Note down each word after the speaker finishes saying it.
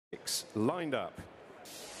Lined up.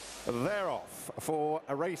 They're off for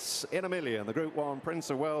a race in a million. The Group 1 Prince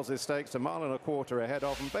of Wales' Stakes, a mile and a quarter ahead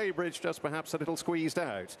of them. Baybridge just perhaps a little squeezed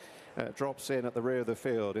out. Drops in at the rear of the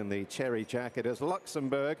field in the cherry jacket as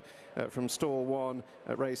Luxembourg from stall 1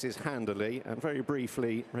 races handily and very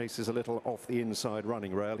briefly races a little off the inside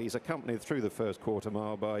running rail. He's accompanied through the first quarter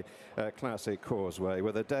mile by Classic Causeway,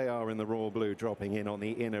 with Adayar in the royal blue dropping in on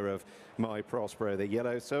the inner of My Prospero, the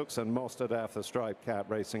yellow silks, and Mostahdaf, the striped cap,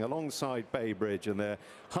 racing alongside Baybridge, and they're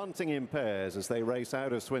hunting in pairs as they race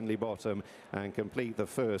out of Swindley Bottom and complete the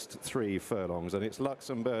first 3 furlongs. And it's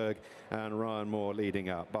Luxembourg and Ryan Moore leading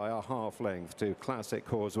up by a half length to Classic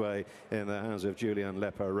Causeway in the hands of Julian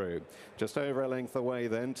Leparoux. Just over a length away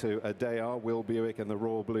then to Adayar, Will Buick in the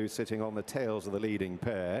royal blue sitting on the tails of the leading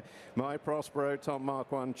pair. My Prospero, Tom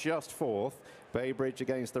Marquand just 4th. Baybridge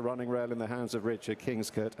against the running rail in the hands of Richard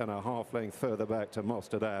Kingscote, and a half length further back to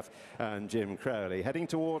Mostahdaf and Jim Crowley. Heading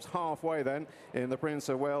towards halfway then in the Prince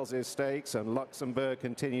of Wales' Stakes, and Luxembourg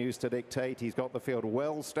continues to dictate. He's got the field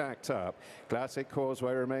well stacked up. Classic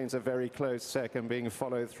Causeway remains a very close second, being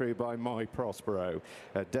followed through by My Prospero.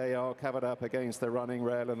 Adayar covered up against the running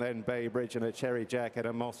rail, and then Baybridge in a cherry jacket,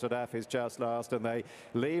 and Mostahdaf is just last, and they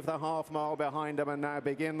leave the half mile behind them and now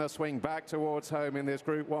begin the swing back towards home in this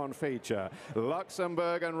Group 1 feature.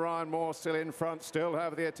 Luxembourg and Ryan Moore still in front, still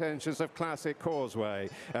have the attentions of Classic Causeway.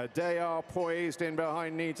 Adayar poised in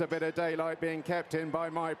behind, needs a bit of daylight, being kept in by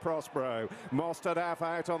My Prospero. Mostahdaf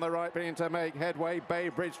out on the right, beginning to make headway.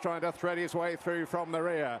 Baybridge trying to thread his way through from the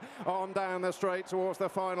rear. On down the straight towards the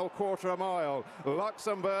final quarter of a mile.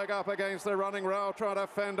 Luxembourg up against the running rail, trying to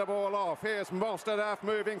fend the ball off. Here's Mostahdaf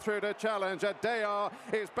moving through to challenge. Adayar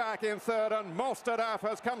is back in third, and Mostahdaf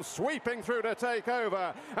has come sweeping through to take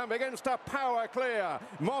over and begins to power clear.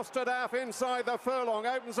 Mostahdaf inside the furlong,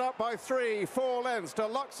 opens up by 3-4 lengths to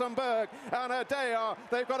Luxembourg and Adayar.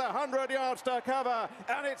 They've got 100 yards to cover,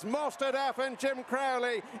 and it's Mostahdaf and Jim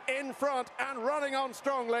Crowley in front and running on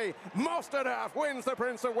strongly. Mostahdaf wins the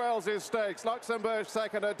Prince of Wales' Stakes. Luxembourg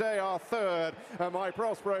second, Adayar third, and My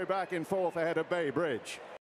Prospero back in 4th ahead of Baybridge.